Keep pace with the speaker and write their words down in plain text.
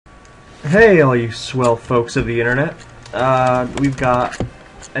Hey, all you swell folks of the internet. We've got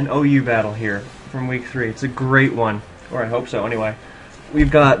an OU battle here from week 3. It's a great one, or I hope so anyway. We've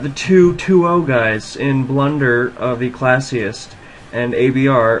got the two 2-0 guys in Blunder of the Classiest and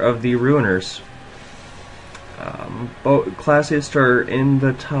ABR of the Ruiners. Both Classiest are in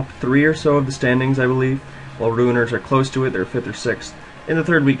the top 3 or so of the standings, I believe, while Ruiners are close to it. They're 5th or 6th. In the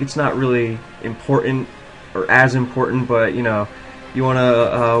third week, it's not really important, or as important, but, you know, you want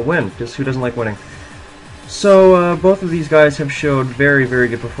to win, because who doesn't like winning? So, both of these guys have showed very, very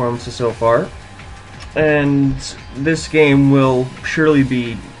good performances so far, and this game will surely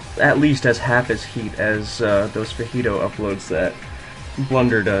be at least as half as heat as those Fajito uploads that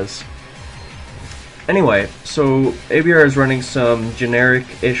Blunder does. Anyway, so ABR is running some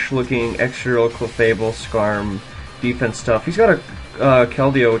generic-ish looking extra Clefable, Scarm, defense stuff. He's got a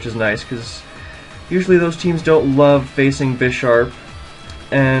Keldeo, which is nice, because usually those teams don't love facing Bisharp,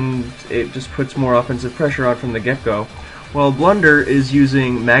 and it just puts more offensive pressure on from the get-go. While Blunder is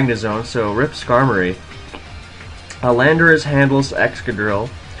using Magnezone, so rip Skarmory. Landorus handles Excadrill.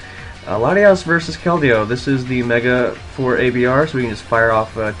 Latias versus Keldeo. This is the Mega for ABR, so we can just fire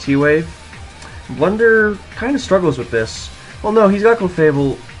off T-Wave. Blunder kind of struggles with this. Well, no, he's got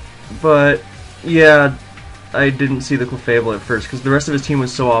Clefable, but yeah, I didn't see the Clefable at first, because the rest of his team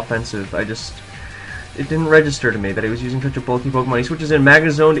was so offensive. It didn't register to me that he was using such a bulky Pokemon. He switches in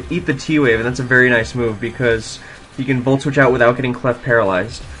Magnezone to eat the T-Wave, and that's a very nice move, because he can Volt Switch out without getting Clef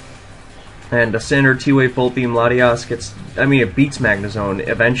paralyzed. And a Cinder, T-Wave, Volt Beam, Latias gets... I mean, it beats Magnezone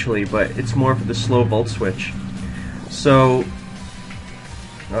eventually, but it's more for the slow Volt Switch. So,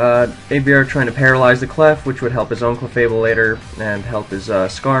 ABR trying to paralyze the Clef, which would help his own Clefable later, and help his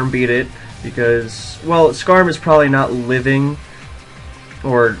Skarm beat it, because, well, Skarm is probably not living,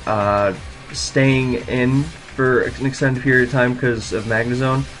 or staying in for an extended period of time because of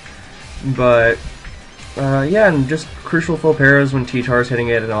Magnezone. But, yeah, and just crucial full paras when T-Tar's hitting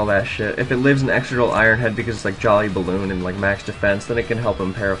it and all that shit. If it lives in Excadrill Ironhead because it's like Jolly Balloon and like max defense, then it can help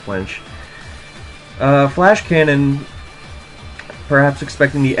him para-flinch. Flash Cannon, perhaps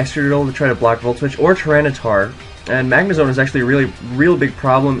expecting the Excadrill to try to block Volt Switch, or Tyranitar. And Magnezone is actually a real big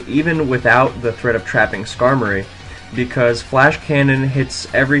problem even without the threat of trapping Skarmory, because Flash Cannon hits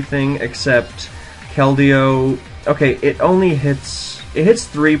everything except Keldeo. Okay, it hits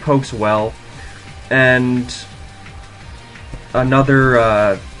 3 pokes well, and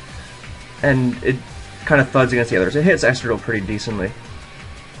another, and it kind of thuds against the others. It hits Excadrill pretty decently.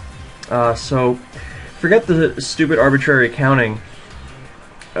 So, forget the stupid arbitrary counting.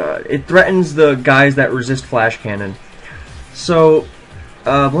 It threatens the guys that resist Flash Cannon. So,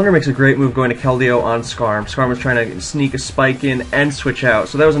 Blunder makes a great move going to Keldeo on Skarm. Skarm was trying to sneak a spike in and switch out,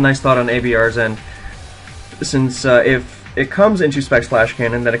 so that was a nice thought on ABR's end, since if it comes into Specs Flash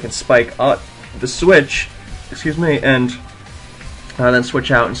Cannon, then it can spike the switch, and then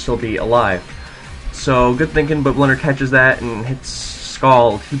switch out and still be alive. So, good thinking, but Blunder catches that and hits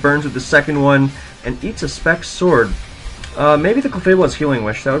Scald. He burns with the second one and eats a Specs Sword. Maybe the Clefable has Healing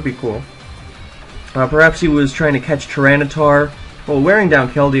Wish, that would be cool. Perhaps he was trying to catch Tyranitar. Well, wearing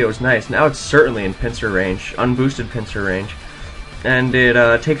down Keldeo is nice. Now it's certainly in pincer range, unboosted pincer range. And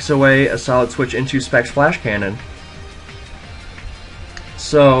it takes away a solid switch into Specs Flash Cannon.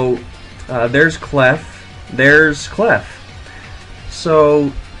 So, there's Clef. There's Clef.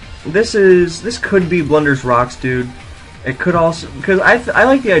 So, this could be Blunder's Rocks, dude. It could also, because I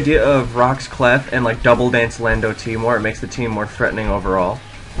like the idea of Rocks Clef and like Double Dance Lando team more. It makes the team more threatening overall.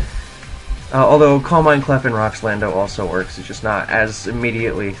 Although Calm Mind Clef and Rocks Lando also works, it's just not as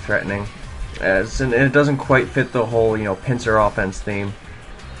immediately threatening, and it doesn't quite fit the whole, you know, pincer offense theme.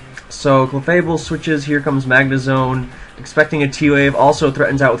 So Clefable switches, here comes Magnezone, expecting a T-Wave, also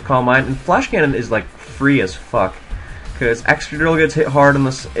threatens out with Calm Mind, and Flash Cannon is like free as fuck, because Excadrill gets hit hard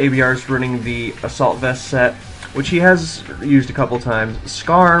unless ABR's running the Assault Vest set, which he has used a couple times.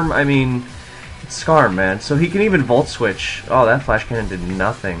 Skarm, I mean, it's Skarm, man, so he can even Volt Switch. Oh, that Flash Cannon did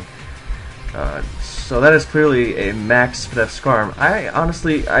nothing. So that is clearly a max Def Skarm.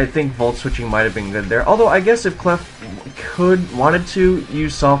 I think Volt Switching might have been good there. Although I guess if Clef wanted to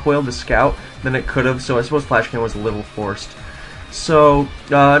use Soft Whale to scout, then it could have. So I suppose Flash Cannon was a little forced. So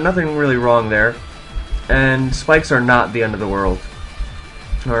nothing really wrong there. And spikes are not the end of the world,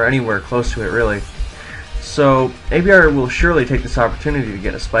 or anywhere close to it really. So ABR will surely take this opportunity to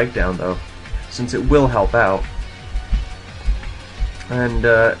get a spike down though, since it will help out.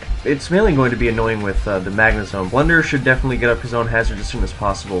 And it's mainly going to be annoying with the Magnezone. Blunder should definitely get up his own hazard as soon as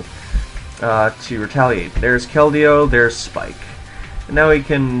possible to retaliate. There's Keldeo, there's Spike. And now he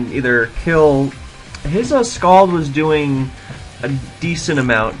can either kill... His Scald was doing a decent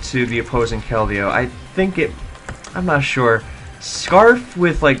amount to the opposing Keldeo. I think I'm not sure. Scarf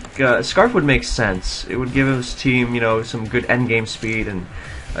with Scarf would make sense. It would give his team, some good endgame speed and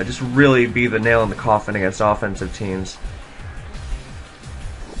just really be the nail in the coffin against offensive teams.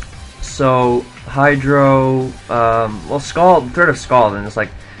 So Hydro, Scald, threat of Scald, and it's like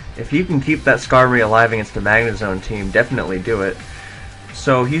if you can keep that Skarmory alive against the Magnezone team, definitely do it.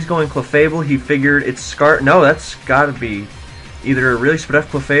 So he's going Clefable. He figured it's Scarf. No, that's got to be either a really sped up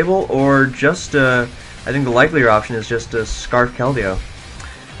Clefable or just I think the likelier option is just a Scarf Keldeo.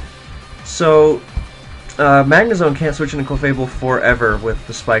 So Magnezone can't switch into Clefable forever with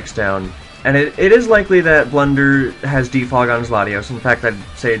the spikes down. And it is likely that Blunder has Defog on his Latios. In fact, I'd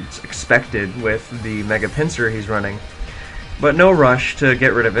say it's expected with the Mega Pinsir he's running. But no rush to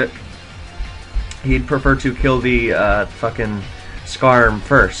get rid of it. He'd prefer to kill the fucking Skarm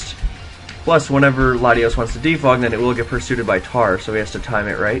first. Plus, whenever Latios wants to Defog, then it will get pursued by Tar, so he has to time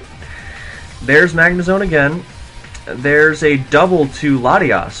it right. There's Magnezone again. There's a double to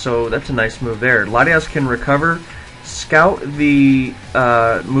Latios, so that's a nice move there. Latios can recover, scout the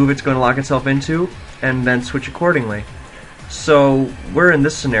move it's going to lock itself into, and then switch accordingly. So we're in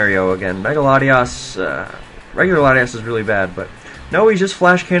this scenario again. Mega Latios, regular Latios is really bad, but no, he's just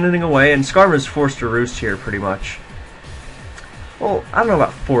flash cannoning away, and Skarm is forced to roost here pretty much. Well, I don't know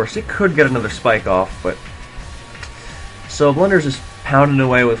about forced. It could get another spike off, but so Blunder's just pounding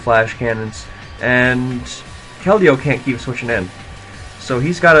away with flash cannons, and Keldeo can't keep switching in. So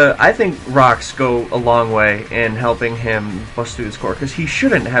he's got to, I think rocks go a long way in helping him bust through this core, because he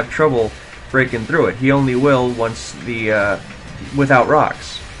shouldn't have trouble breaking through it. He only will once the, without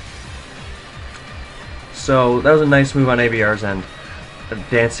rocks. So that was a nice move on ABR's end,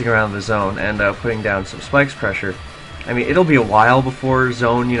 dancing around the zone and putting down some spikes pressure. I mean, it'll be a while before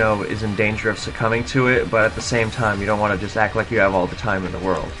zone, is in danger of succumbing to it, but at the same time, you don't want to just act like you have all the time in the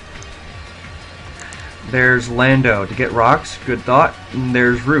world. There's Lando to get rocks, good thought, and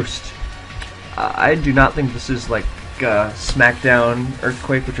there's Roost. I do not think this is like Smackdown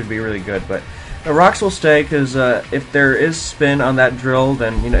Earthquake, which would be really good, but the rocks will stay, because if there is spin on that drill,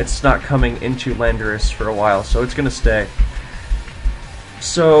 then it's not coming into Landorus for a while, so it's going to stay.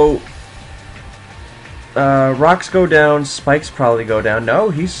 So rocks go down, spikes probably go down. No,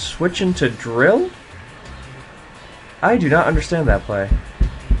 he's switching to drill? I do not understand that play.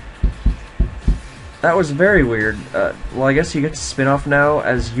 That was very weird. Well, I guess he gets spin off now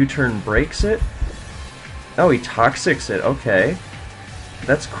as U-turn breaks it. Oh, he Toxics it. Okay.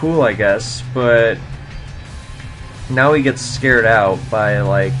 That's cool, I guess, but now he gets scared out by,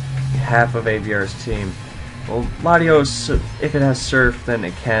 like, half of ABR's team. Well, Latios, if it has Surf, then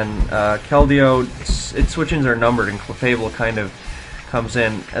it can. Keldeo, its switch-ins are numbered, and Clefable kind of comes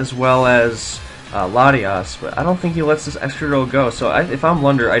in, as well as Latios, but I don't think he lets this extra drill go, so if I'm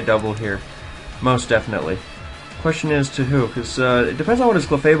Blunder, I double here. Most definitely. Question is to who, because it depends on what his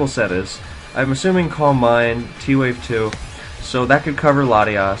Clefable set is. I'm assuming Calm Mind, T-Wave 2, so that could cover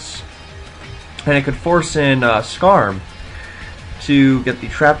Latios, and it could force in Skarm to get the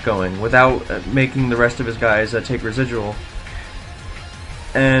trap going without making the rest of his guys take residual.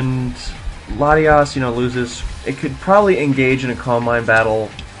 And Latios, loses. It could probably engage in a Calm Mind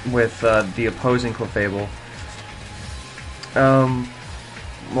battle with the opposing Clefable.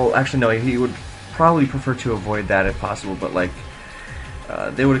 Well, actually, no, he would probably prefer to avoid that if possible, but like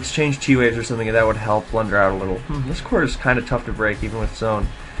they would exchange T-Waves or something, and that would help Blunder out a little. This core is kind of tough to break, even with zone.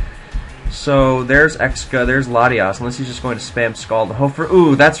 So there's Exca, there's Latios, unless he's just going to spam Scald and hope for...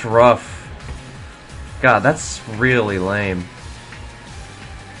 Ooh, that's rough. God, that's really lame.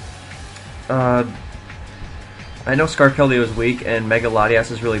 I know Scarf Keldeo is weak and Mega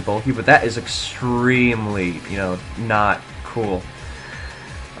Latios is really bulky, but that is extremely, not cool.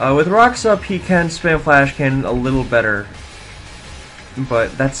 With rocks up, he can spam Flash Cannon a little better,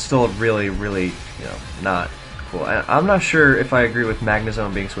 but that's still really, really, not cool. I'm not sure if I agree with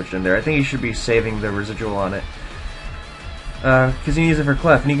Magnezone being switched in there. I think he should be saving the residual on it, because he needs it for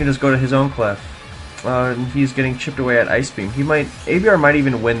Clef, and he can just go to his own Clef. And he's getting chipped away at Ice Beam. ABR might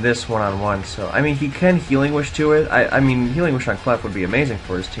even win this one-on-one, so, I mean, he can Healing Wish to it. I mean, Healing Wish on Clef would be amazing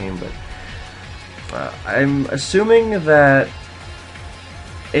for his team, but I'm assuming that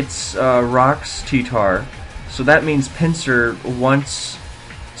it's Rocks T-Tar, so that means Pinsir, once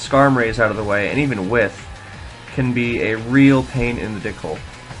Skarmory is out of the way, and even with, can be a real pain in the dick hole.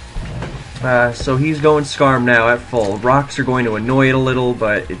 So he's going Skarm now at full. Rocks are going to annoy it a little,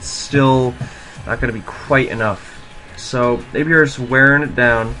 but it's still not going to be quite enough. So ABR's wearing it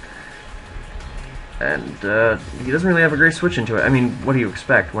down. And he doesn't really have a great switch into it. I mean, what do you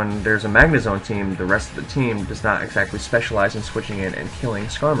expect? When there's a Magnezone team, the rest of the team does not exactly specialize in switching in and killing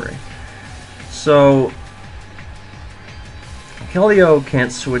Skarmory. So Keldeo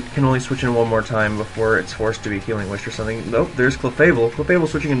can only switch in one more time before it's forced to be Healing Wish or something. Nope, there's Clefable. Clefable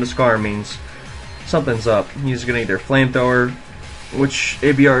switching into Scar means something's up. He's going to either Flamethrower, which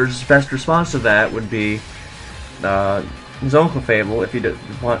ABR's best response to that would be his own Clefable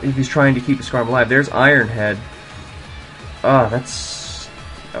if he's trying to keep the Skarm alive. There's Iron Head. That's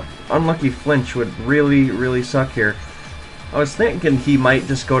unlucky flinch would really, really suck here. I was thinking he might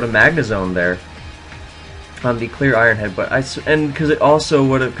just go to Magnezone there on the clear Iron Head, but because it also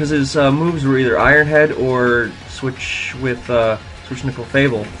would have, because his moves were either Iron Head or switch into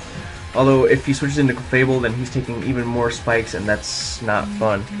Clefable. Although if he switches into Clefable, then he's taking even more spikes, and that's not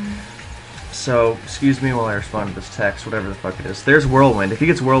fun. So excuse me while I respond to this text, whatever the fuck it is. There's Whirlwind. If he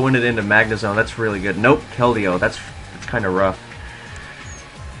gets Whirlwinded into Magnezone, that's really good. Nope, Keldeo. That's kind of rough.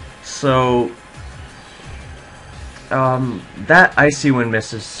 So that Icy Wind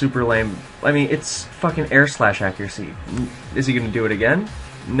miss is super lame. I mean, it's fucking Air Slash accuracy. Is he gonna do it again?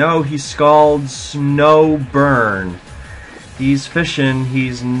 No, he scalds, no burn. He's fishing,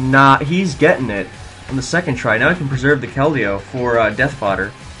 he's getting it on the second try. Now he can preserve the Keldeo for Death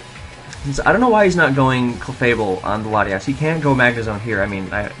Fodder. I don't know why he's not going Clefable on the Latias. He can't go Magnezone here. I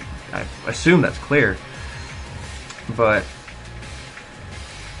mean, I assume that's clear. But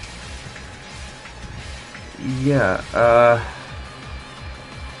yeah,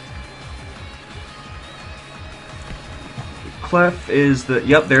 Clef is the...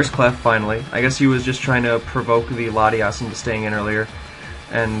 Yep, there's Clef finally. I guess he was just trying to provoke the Latias into staying in earlier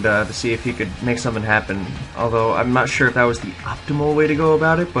and to see if he could make something happen. Although I'm not sure if that was the optimal way to go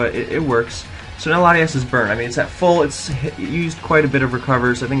about it, but it works. So now Latias is burned. I mean, it's at full. It's used quite a bit of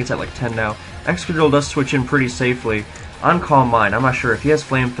recovers. I think it's at like 10 now. Excadrill does switch in pretty safely. On Calm Mind, I'm not sure. If he has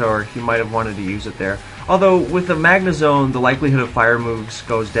Flamethrower, he might have wanted to use it there. Although, with the Magnezone, the likelihood of fire moves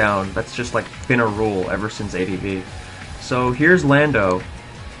goes down. That's just like been a rule ever since ADV. So here's Lando.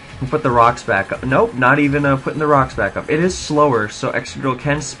 We put the rocks back up. Nope, not even putting the rocks back up. It is slower, so Excadrill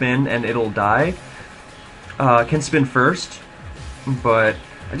can spin and it'll die. Can spin first, but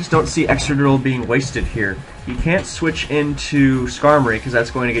I just don't see Excadrill being wasted here. He can't switch into Skarmory because that's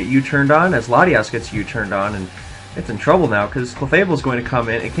going to get U-turned on, as Latias gets U-turned on, and it's in trouble now because Clefable is going to come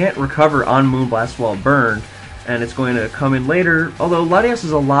in. It can't recover on Moonblast while burned, and it's going to come in later, although Latias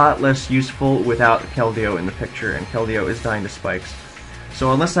is a lot less useful without Keldeo in the picture, and Keldeo is dying to spikes.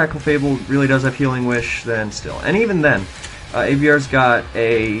 So unless that Clefable really does have Healing Wish, then still. And even then, ABR's got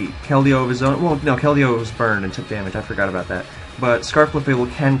a Keldeo of his own. Well, no, Keldeo was burned and took damage, I forgot about that. But Scarf Clefable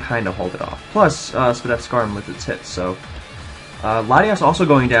can kind of hold it off. Plus, Spadef Skarm with its hits, so... Latias also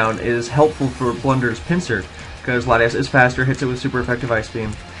going down is helpful for Blunder's Pinsir, because Latias is faster, hits it with super effective Ice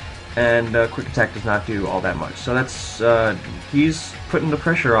Beam, and Quick Attack does not do all that much. So that's, he's putting the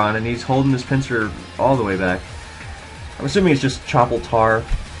pressure on, and he's holding his Pinsir all the way back. I'm assuming it's just Chople Tar.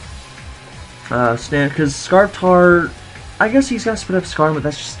 Because Scarf Tar, I guess he's got Spadef Skarm, but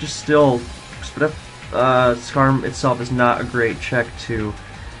that's just still, Spadef Skarm itself is not a great check to,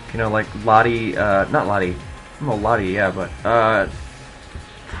 you know, like Lottie, not Lottie, well, Lottie, yeah, but,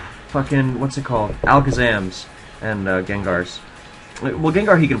 fucking, what's it called? Alakazams and Gengars. Well,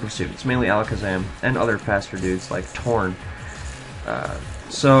 Gengar he can pursue. It's mainly Alakazam and other faster dudes like Torn.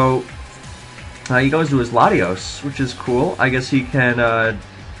 So he goes to his Latios, which is cool. I guess he can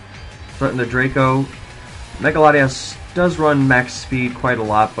threaten the Draco. Mega Latias does run max speed quite a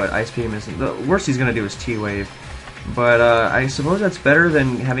lot, but Ice Beam isn't. The worst he's going to do is T-Wave. But I suppose that's better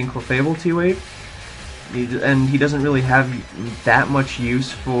than having Clefable T-Wave. And he doesn't really have that much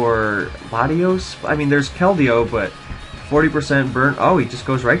use for Latios. I mean, there's Keldeo, but 40% burn. Oh, he just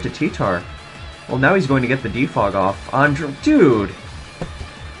goes right to T-Tar. Well, now he's going to get the defog off. Dude!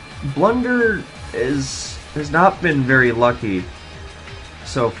 Blunder has not been very lucky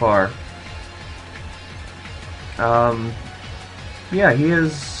so far. Yeah, he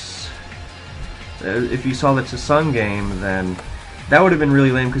is... if you saw the Tsung game, then that would have been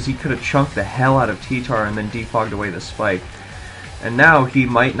really lame because he could have chunked the hell out of T-Tar and then defogged away the spike. And now he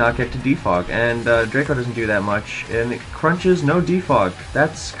might not get to defog, and Draco doesn't do that much, and it crunches, no defog.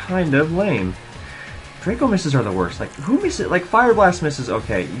 That's kind of lame. Draco misses are the worst. Like, who misses? Like, Fire Blast misses,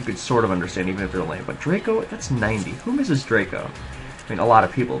 okay, you could sort of understand even if they're lame, but Draco, that's 90. Who misses Draco? I mean, a lot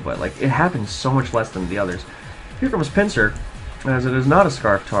of people, but like, it happens so much less than the others. Here comes Pinsir, as it is not a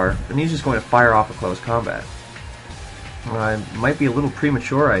Scarf Tar, and he's just going to fire off a close combat. Might be a little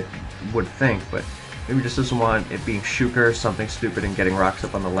premature, I would think, but maybe just doesn't want it being Shuker, something stupid, and getting rocks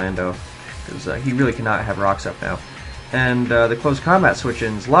up on the Lando. because he really cannot have rocks up now. And the close combat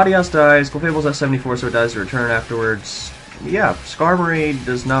switch-ins. Latias dies, Clefable's at 74, so it dies to return afterwards. Yeah, Skarmory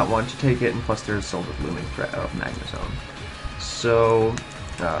does not want to take it, and plus there's still the looming threat of Magnezone. So,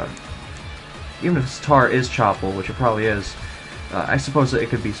 even if his Tar is Chople, which it probably is, I suppose that it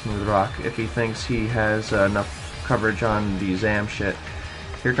could be Smooth Rock if he thinks he has enough coverage on the Zam shit.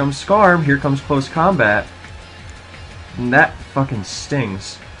 Here comes Skarm, here comes close combat. And that fucking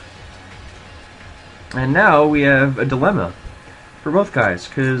stings. And now we have a dilemma for both guys,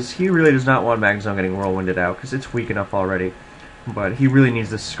 because he really does not want Magnezone getting Whirlwinded out, because it's weak enough already. But he really needs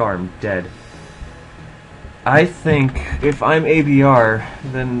this Skarm dead. I think if I'm ABR,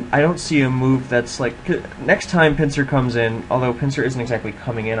 then I don't see a move that's like... Next time Pinsir comes in, although Pinsir isn't exactly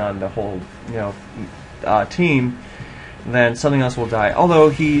coming in on the whole, team, then something else will die. Although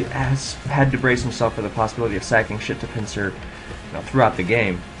he has had to brace himself for the possibility of sacking shit to Pinsir throughout the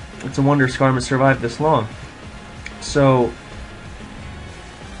game. It's a wonder Skarm has survived this long. So,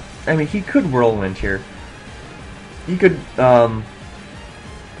 I mean, he could Whirlwind here. He could,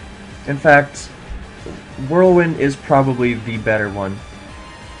 in fact, Whirlwind is probably the better one.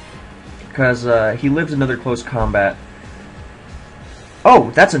 Because he lives another close combat.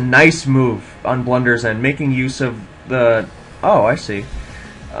 Oh, that's a nice move on Blunder's end, making use of the... Oh, I see.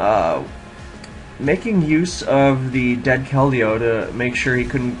 Making use of the dead Keldeo to make sure he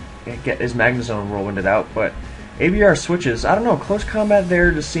couldn't get his Magnezone Whirlwinded out, but ABR switches. I don't know, close combat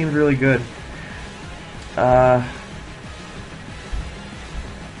there just seemed really good.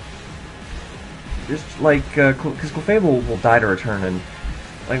 Just like, because Clefable will die to return, and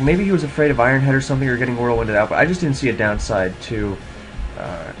like maybe he was afraid of Iron Head or something, or getting Whirlwinded out, but I just didn't see a downside to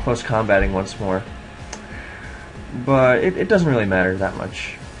close combating once more. But it doesn't really matter that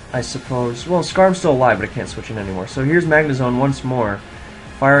much, I suppose. Well, Skarm's still alive, but it can't switch in anymore. So here's Magnezone once more,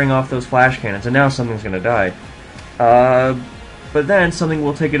 firing off those flash cannons, and now something's going to die. But then something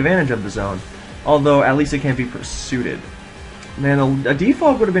will take advantage of the zone, although at least it can't be pursued. Man, a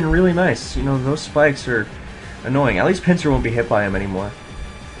defog would have been really nice. You know, those spikes are annoying. At least Pinsir won't be hit by him anymore,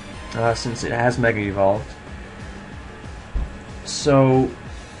 since it has Mega Evolved. So,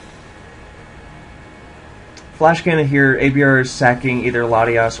 Flash Cannon here, ABR is sacking either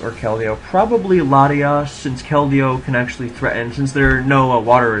Latias or Keldeo. Probably Latias, since Keldeo can actually threaten, since there are no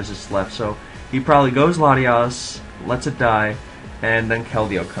water resist left. So, he probably goes Latias, lets it die, and then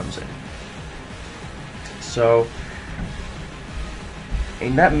Keldeo comes in. So,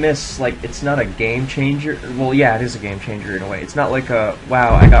 and that miss, like, it's not a game changer. Well, yeah, it is a game changer in a way. It's not like a,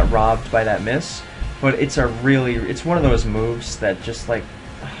 wow, I got robbed by that miss. But it's a really, it's one of those moves that just, like,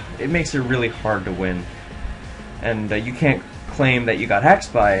 it makes it really hard to win. And you can't claim that you got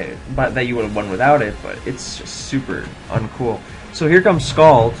hexed by it, but that you would have won without it, but it's just super uncool. So here comes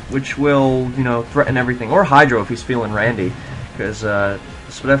Scald, which will, you know, threaten everything. Or Hydro if he's feeling randy, because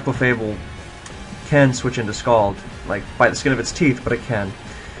Spadef Clefable can switch into Scald, like, by the skin of its teeth, but it can.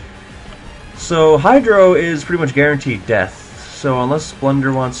 So Hydro is pretty much guaranteed death. So unless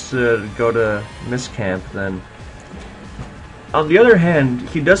Blunder wants to go to Miscamp, then... On the other hand,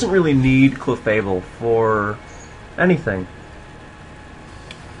 he doesn't really need Clefable for anything.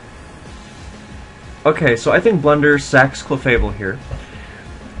 Okay, so I think Blunder sacks Clefable here.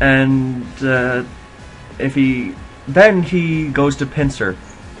 And if he... Then he goes to Pinsir.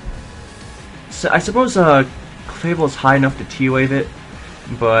 So I suppose Clefable is high enough to T-Wave it,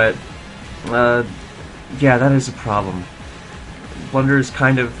 but yeah, that is a problem. Blunder is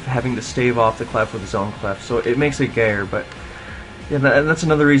kind of having to stave off the Clef with his own Clef, so it makes it gayer, but yeah, that's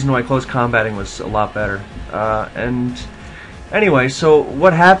another reason why close combating was a lot better. And anyway, so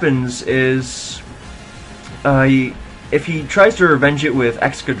what happens is if he tries to revenge it with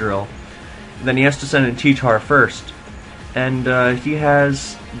Excadrill, then he has to send in T-Tar first. And he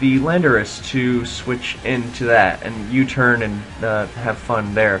has the Landorus to switch into that and U-turn and have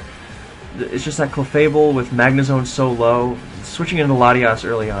fun there. It's just that Clefable with Magnezone so low, switching into Latias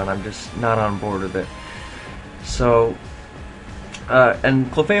early on, I'm just not on board with it. So, and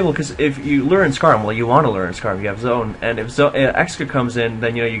Clefable, because if you lure in Skarm, well, you want to lure in Skarm, you have Zone, and if Exca comes in,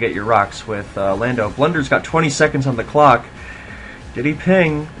 then, you know, you get your rocks with Lando. Blunder's got 20 seconds on the clock. Did he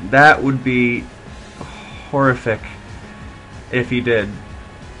ping? That would be horrific if he did.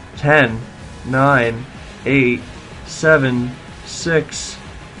 10, 9, 8, 7, 6,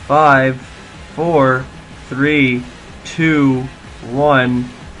 5, 4, 3, 2, 1.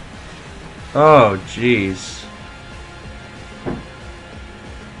 Oh, jeez.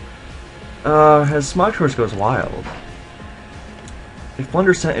 As Smogtours goes wild. If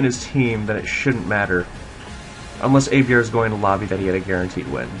Blunder sent in his team, then it shouldn't matter. Unless ABR is going to lobby that he had a guaranteed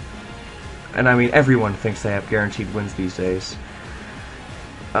win. And I mean, everyone thinks they have guaranteed wins these days.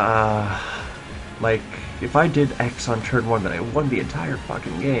 Like, if I did X on turn 1, then I won the entire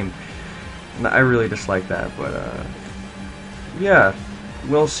fucking game. And I really dislike that, but, yeah,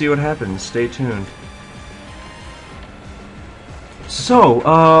 we'll see what happens. Stay tuned. So,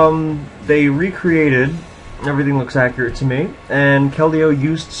 they recreated, everything looks accurate to me, and Keldeo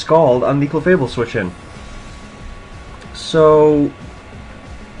used Scald on the Clefable switch-in. So,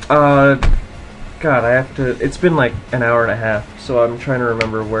 God, I have to, it's been like an hour and a half, so I'm trying to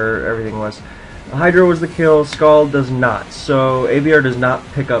remember where everything was. Hydro was the kill, Scald does not, so ABR does not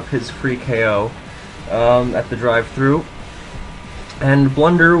pick up his free KO at the drive-thru, and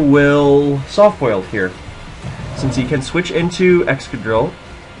Blunder will soft-boiled here, since he can switch into Excadrill,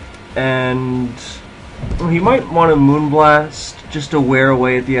 and he might want to Moonblast just to wear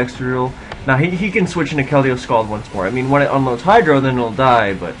away at the Excadrill. Now, he can switch into Keldeo Scald once more. I mean, when it unloads Hydro, then it'll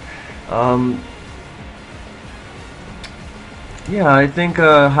die, but yeah, I think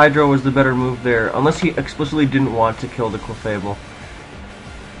Hydro was the better move there, unless he explicitly didn't want to kill the Clefable.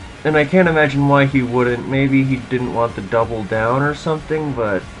 And I can't imagine why he wouldn't. Maybe he didn't want the double down or something,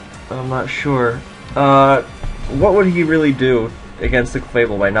 but I'm not sure. What would he really do against the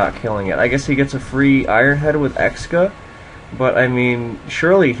Clefable by not killing it? I guess he gets a free Iron Head with Exca, but I mean,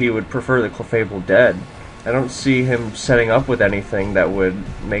 surely he would prefer the Clefable dead. I don't see him setting up with anything that would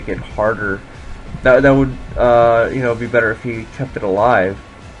make it harder. That would, you know, be better if he kept it alive.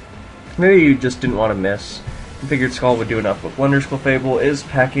 Maybe you just didn't want to miss. I figured Skull would do enough, but Blunder's Clefable is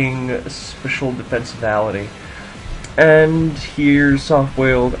packing special defensivity. And here's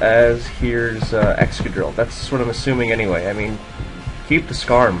Soft-Boiled as here's Excadrill. That's what I'm assuming anyway. I mean, keep the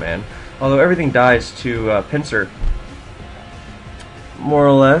Scarm, man. Although everything dies to Pinsir. More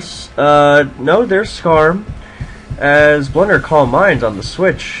or less. No, there's Scarm. As Blunder Calm Minds on the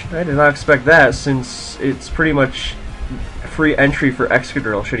Switch. I did not expect that, since it's pretty much free entry for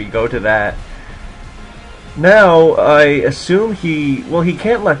Excadrill should he go to that. Now, I assume he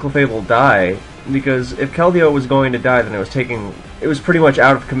can't let Clefable die, because if Keldeo was going to die, then it was pretty much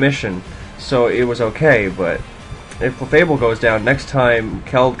out of commission, so it was okay, but if Clefable goes down, next time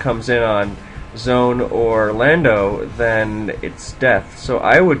Keld comes in on Zone or Lando, then it's death, so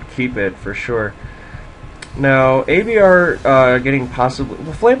I would keep it for sure. Now, ABR getting possibly...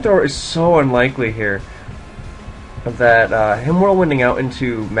 Well, Flamethrower is so unlikely here that him whirlwinding out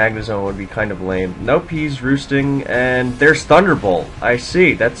into Magnezone would be kind of lame. Nope, he's roosting, and there's Thunderbolt. I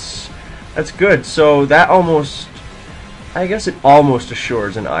see, that's good. So that almost... I guess it almost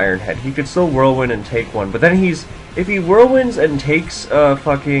assures an Iron Head. He could still Whirlwind and take one, but then if he Whirlwinds and takes a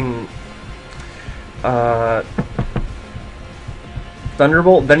fucking...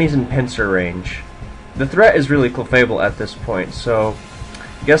 Thunderbolt, then he's in Pinsir range. The threat is really Clefable at this point, so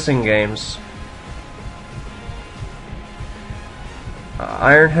guessing games.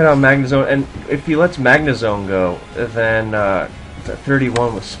 Iron Head on Magnezone, and if he lets Magnezone go, then it's at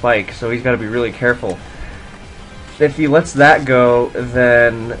 31 with Spike, so he's got to be really careful. If he lets that go,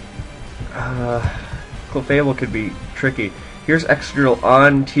 then Clefable could be tricky. Here's Excadrill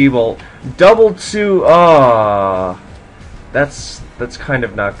on T-Bolt. Double 2, that's kind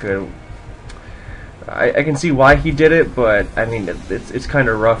of not good. I can see why he did it, but I mean it's kind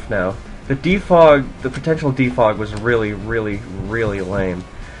of rough now. The defog, the potential defog was really, really, really lame.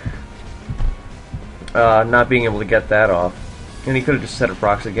 Not being able to get that off, and he could have just set up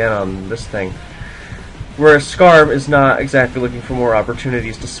rocks again on this thing. Whereas Scarm is not exactly looking for more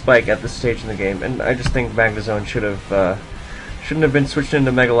opportunities to spike at this stage in the game, and I just think Magnezone shouldn't have been switched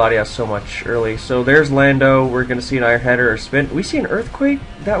into Mega Latias so much early. So there's Lando. We're going to see an Iron Head or a Spin. We see an Earthquake?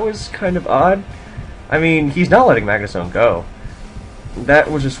 That was kind of odd. I mean, he's not letting Magnezone go. That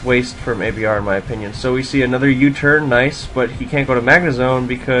was just waste from ABR in my opinion. So we see another U-turn, nice, but he can't go to Magnezone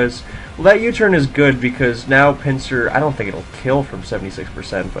because... Well, that U-turn is good because now Pinsir... I don't think it'll kill from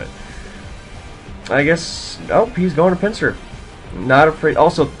 76%, but... I guess... Oh, he's going to Pinsir. Not afraid...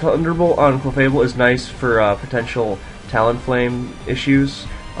 Also, Thunderbolt on Clefable is nice for potential Talonflame issues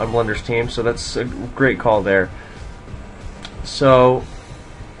on Blunder's team, so that's a great call there. So...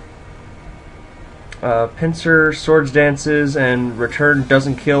 Pinsir Swords Dances and Return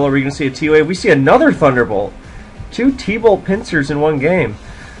doesn't kill. Are we going to see a T-Wave? We see another Thunderbolt. 2 T-Bolt Pinsirs in one game.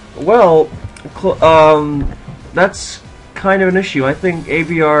 Well, that's kind of an issue. I think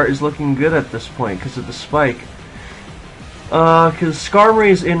ABR is looking good at this point because of the spike. Because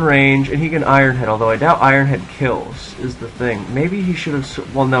Skarmory's in range and he can Iron Head, although I doubt Iron Head kills, is the thing. Maybe he should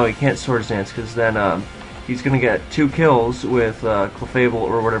have... Well, no, he can't Swords Dance because then he's going to get 2 kills with Clefable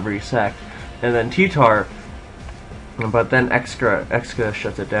or whatever he sacked. And then T-Tar, but then Exca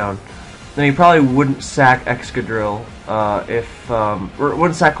shuts it down. then he probably wouldn't sack Excadrill or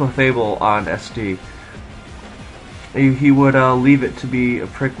wouldn't sack Clefable on SD. He would leave it to be a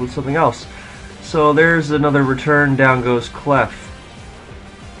prick with something else. So there's another return, down goes Clef.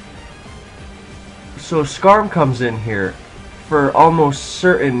 So Scarm comes in here for almost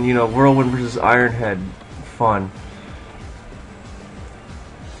certain, Whirlwind versus Ironhead fun.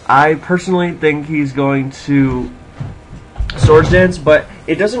 I personally think he's going to Swords Dance, but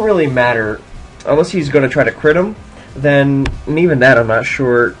it doesn't really matter unless he's going to try to crit him. Then, and even that, I'm not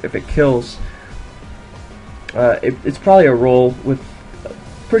sure if it kills. It's probably a roll with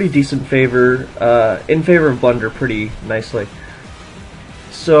pretty decent favor, in favor of Blunder pretty nicely.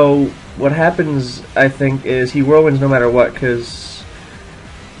 So what happens, I think, is he Whirlwinds no matter what, because,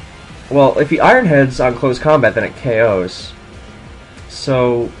 well, if he Ironheads on close combat, then it KOs.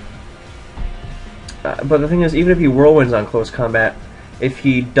 So, but the thing is, even if he Whirlwinds on close combat, if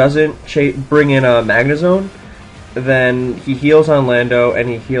he doesn't bring in a Magnezone, then he heals on Lando and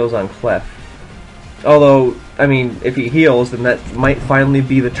he heals on Clef. Although, I mean, if he heals, then that might finally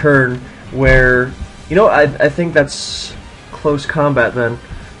be the turn where, I think that's close combat then.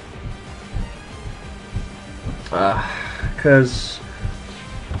 Because,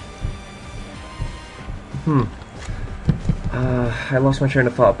 I lost my train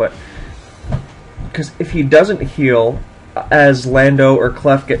of thought, but, because if he doesn't heal as Lando or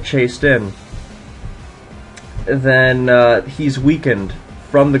Clef get chased in, then he's weakened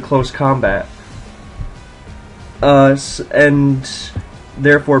from the close combat. And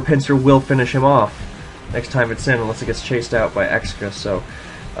therefore Pinsir will finish him off next time it's in, unless it gets chased out by Exca. So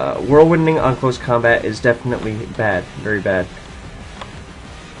Whirlwinding on close combat is definitely bad, very bad.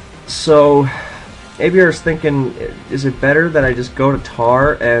 So ABR is thinking, is it better that I just go to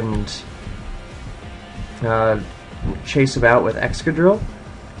Tar and chase him out with Excadrill?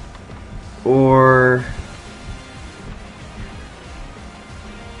 Or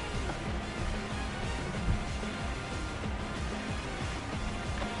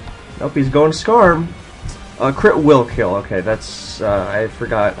nope, he's going to Scarm. Crit will kill. Okay, that's I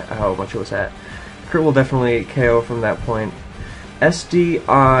forgot how much it was at. Crit will definitely KO from that point. SD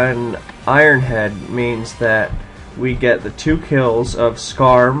on Ironhead means that we get the 2 kills of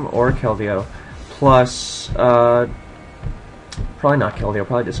Scarm or Keldeo, plus probably not Keldeo,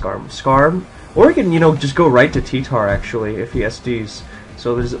 probably just Scarm. Scarm, or he can just go right to T-Tar actually if he SDs.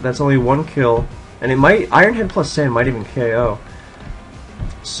 So that's only 1 kill, and it might Ironhead plus Sand might even KO.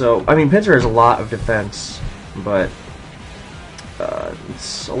 So, I mean, Pinsir has a lot of defense, but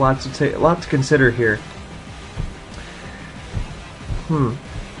it's a lot to consider here.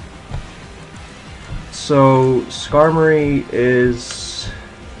 So Skarmory is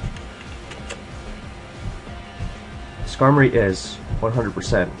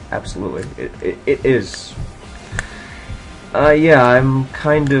 100%, absolutely. It is. Yeah, I'm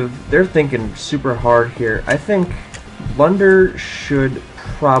kind of. They're thinking super hard here. I think Blunder should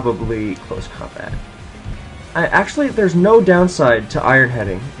probably close combat. Actually, there's no downside to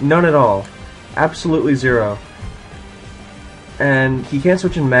Ironheading. None at all. Absolutely zero. And he can't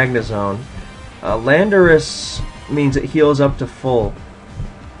switch in Magnezone. Landorus means it heals up to full.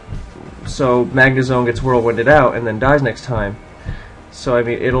 So Magnezone gets Whirlwinded out and then dies next time. So, I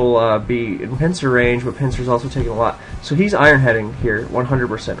mean, it'll be in Pinsir range, but Pinsir's also taking a lot. So he's Ironheading here,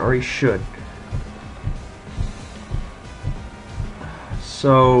 100%, or he should.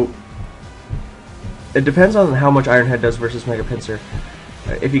 So it depends on how much Ironhead does versus Mega Pinsir.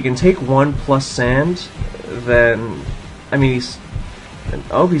 If he can take 1 plus Sand, then I mean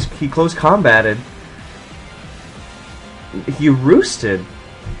he close combated. He roosted.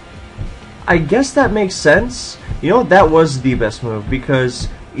 I guess that makes sense. That was the best move, because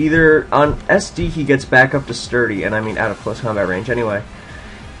either on SD he gets back up to Sturdy, and I mean out of close combat range anyway,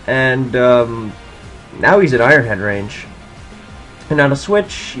 and now he's at Ironhead range. And on a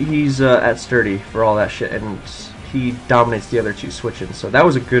switch, he's at Sturdy for all that shit, and he dominates the other 2 switches. So that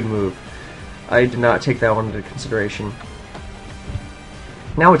was a good move. I did not take that one into consideration.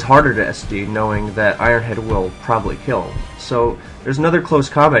 Now it's harder to SD, knowing that Ironhead will probably kill. So there's another close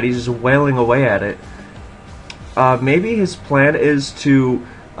combat. He's just wailing away at it. Maybe his plan is to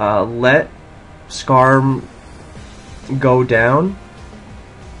let Scarm go down.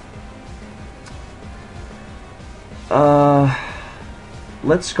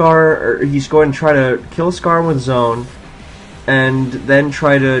 He's going to try to kill Scarm with Zone, and then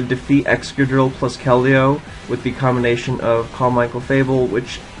try to defeat Excadrill plus Keldeo with the combination of Calm Mind Clefable,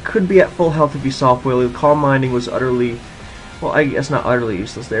 which could be at full health if he Soft Wheeled. Calm Minding was utterly, well, I guess not utterly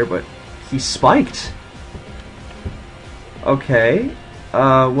useless there, but he spiked. Okay,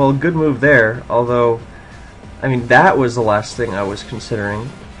 well, good move there, although, I mean, that was the last thing I was considering.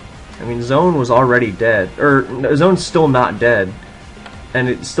 I mean, Zone was already dead, or no, Zone's still not dead, and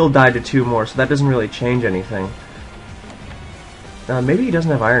it still died to 2 more, so that doesn't really change anything. Maybe he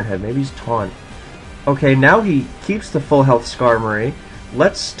doesn't have Iron Head, maybe he's Taunt. Okay, now he keeps the full health Skarmory,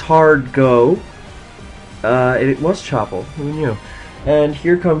 lets Tard go. It was Chople, who knew? And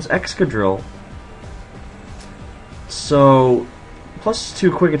here comes Excadrill. So,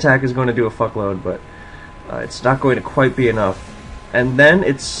 +2 quick attack is going to do a fuckload, but it's not going to quite be enough. And then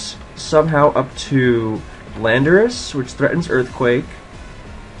it's somehow up to Landorus, which threatens Earthquake.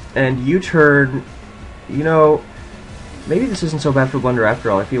 And U-turn, you know, maybe this isn't so bad for Blunder after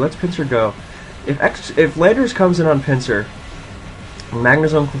all. If he lets Pinsir go, if Landorus comes in on Pinsir,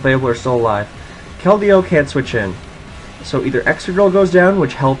 Magnezone and Clefable are still alive. Keldeo can't switch in. So either Excadrill goes down,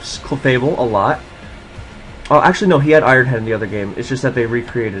 which helps Clefable a lot. Oh, actually no, he had Iron Head in the other game. It's just that they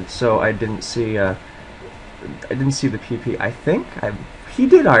recreated, so I didn't see the PP. I think he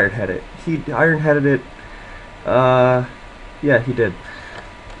did Iron Head it. He Iron Headed it. Yeah, he did.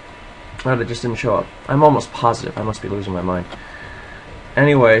 But it just didn't show up. I'm almost positive. I must be losing my mind.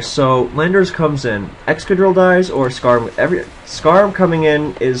 Anyway, so Landorus comes in. Excadrill dies or Skarm. Skarm coming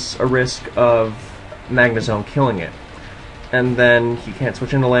in is a risk of Magnezone killing it, and then he can't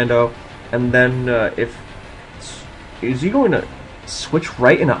switch into Lando. And then is he going to switch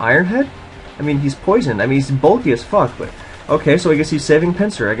right into Iron Head? I mean, he's poisoned. I mean, he's bulky as fuck. But okay, so I guess he's saving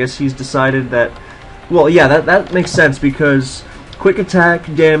Pinsir. I guess he's decided that. Well, yeah, that makes sense because quick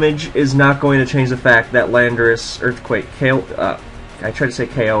attack damage is not going to change the fact that Landorus Earthquake I tried to say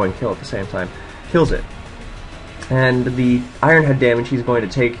KO and kill at the same time. Kills it. And the Iron Head damage he's going to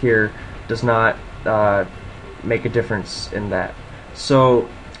take here does not make a difference in that. So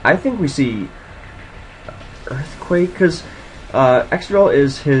I think we see Earthquake, because Excadrill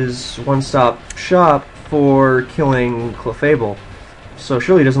is his one-stop shop for killing Clefable. So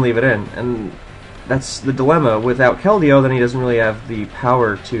surely he doesn't leave it in. And that's the dilemma. Without Keldeo, then he doesn't really have the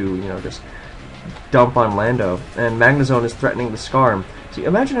power to, you know, just dump on Lando, and Magnezone is threatening the Skarm. See,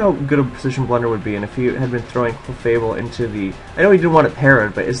 imagine how good a position Blunder would be, and if he had been throwing Clefable into the... I know he didn't want it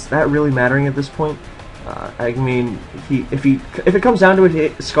parried, but is that really mattering at this point? I mean, if it comes down to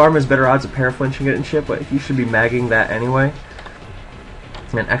it, Skarm has better odds of para-flinching it and shit, but he should be magging that anyway.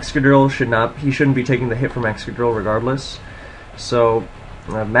 And Excadrill shouldn't be taking the hit from Excadrill regardless. So,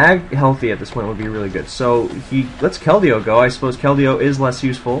 mag healthy at this point would be really good. So, he lets Keldeo go. I suppose Keldeo is less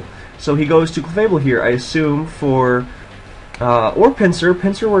useful. So he goes to Clefable here, I assume, for... or Pinsir.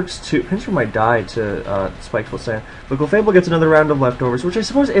 Pinsir works too. Pinsir might die to Spikeful Sand. But Clefable gets another round of leftovers, which I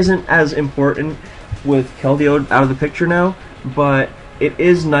suppose isn't as important with Keldeo out of the picture now, but it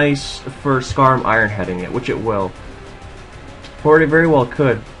is nice for Skarm Iron-Heading it, which it will. Or it very well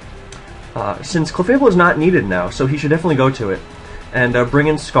could. Since Clefable is not needed now, so he should definitely go to it. And bring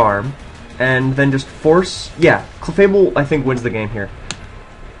in Skarm, and then just force... Yeah, Clefable, I think, wins the game here.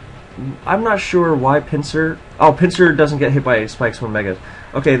 I'm not sure why Pinsir... Oh, Pinsir doesn't get hit by spikes when Megas.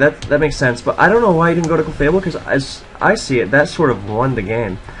 Okay, that makes sense, but I don't know why he didn't go to Clefable, because as I see it, that sort of won the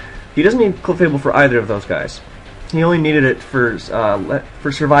game. He doesn't need Clefable for either of those guys. He only needed it for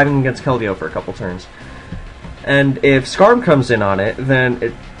surviving against Keldeo for a couple turns. And if Skarm comes in on it, then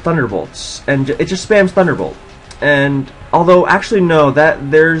it Thunderbolts, and it just spams Thunderbolt. And, although, actually no,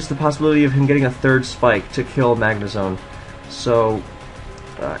 there's the possibility of him getting a third spike to kill Magnezone. So...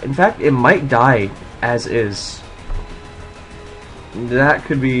 in fact, it might die as is. That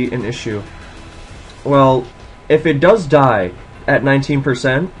could be an issue. Well, if it does die at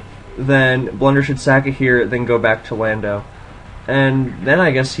 19%, then Blunder should sack it here, then go back to Lando. And then I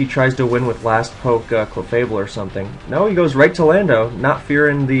guess he tries to win with last poke Clefable or something. No, he goes right to Lando, not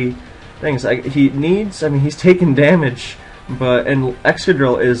fearing the things. He's taking damage, and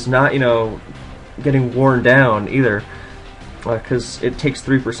Excadrill is not, you know, getting worn down either. Because it takes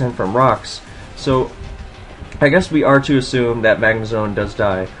 3% from rocks. So, I guess we are to assume that Magnezone does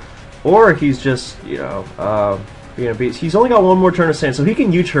die. Or he's just, you know, being a beast. He's only got one more turn of sand, so he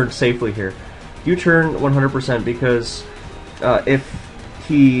can U-turn safely here. U-turn 100% because if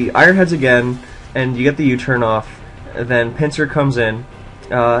he Iron Heads again, and you get the U-turn off, then Pinsir comes in,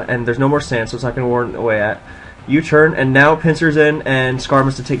 and there's no more sand, so it's not going to warn away at. U-turn, and now Pinsir's in, and Skarm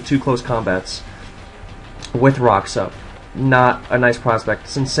has to take 2 close combats with rocks up. Not a nice prospect.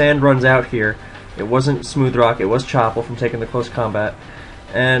 Since sand runs out here, it wasn't Smooth Rock, it was Chople from taking the close combat,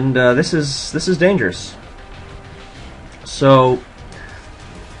 and this is dangerous. So,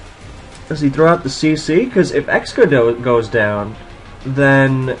 does he throw out the CC? Because if Excadrill goes down,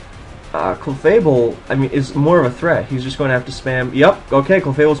 then Clefable, I mean, is more of a threat. He's just going to have to spam. Yep, okay,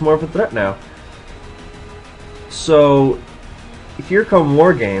 Clefable's more of a threat now. So, here come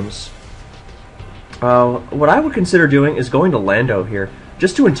War Games. What I would consider doing is going to Lando here,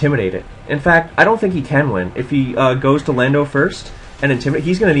 just to intimidate it. In fact, I don't think he can win. If he goes to Lando first and intimidate,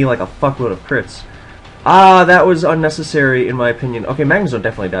 he's going to need like a fuckload of crits. That was unnecessary in my opinion. Okay, Magnezone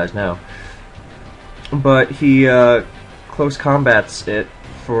definitely dies now. But he close combats it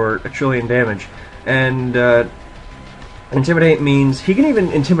for 1 trillion damage. And intimidate means he can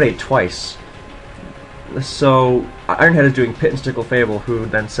even intimidate twice. So Ironhead is doing Pit and Stickle Fable, who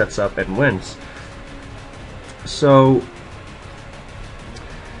then sets up and wins. So,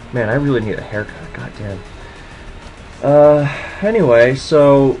 man, I really need a haircut. Goddamn. Anyway,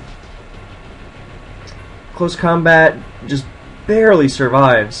 so close combat just barely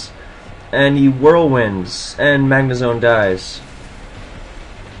survives, and he whirlwinds, and Magnezone dies.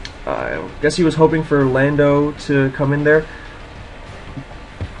 I guess he was hoping for Lando to come in there,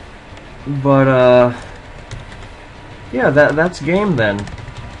 but yeah, that's game then.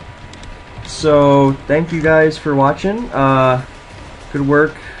 So thank you guys for watching. Good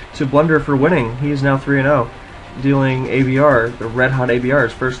work to Blunder for winning. He is now 3-0, dealing ABR, the red hot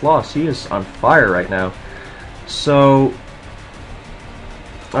ABR's first loss. He is on fire right now. So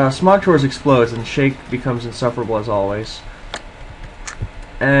Smog explodes and Shake becomes insufferable as always.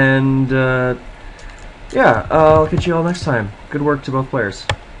 And yeah, I'll catch you all next time. Good work to both players.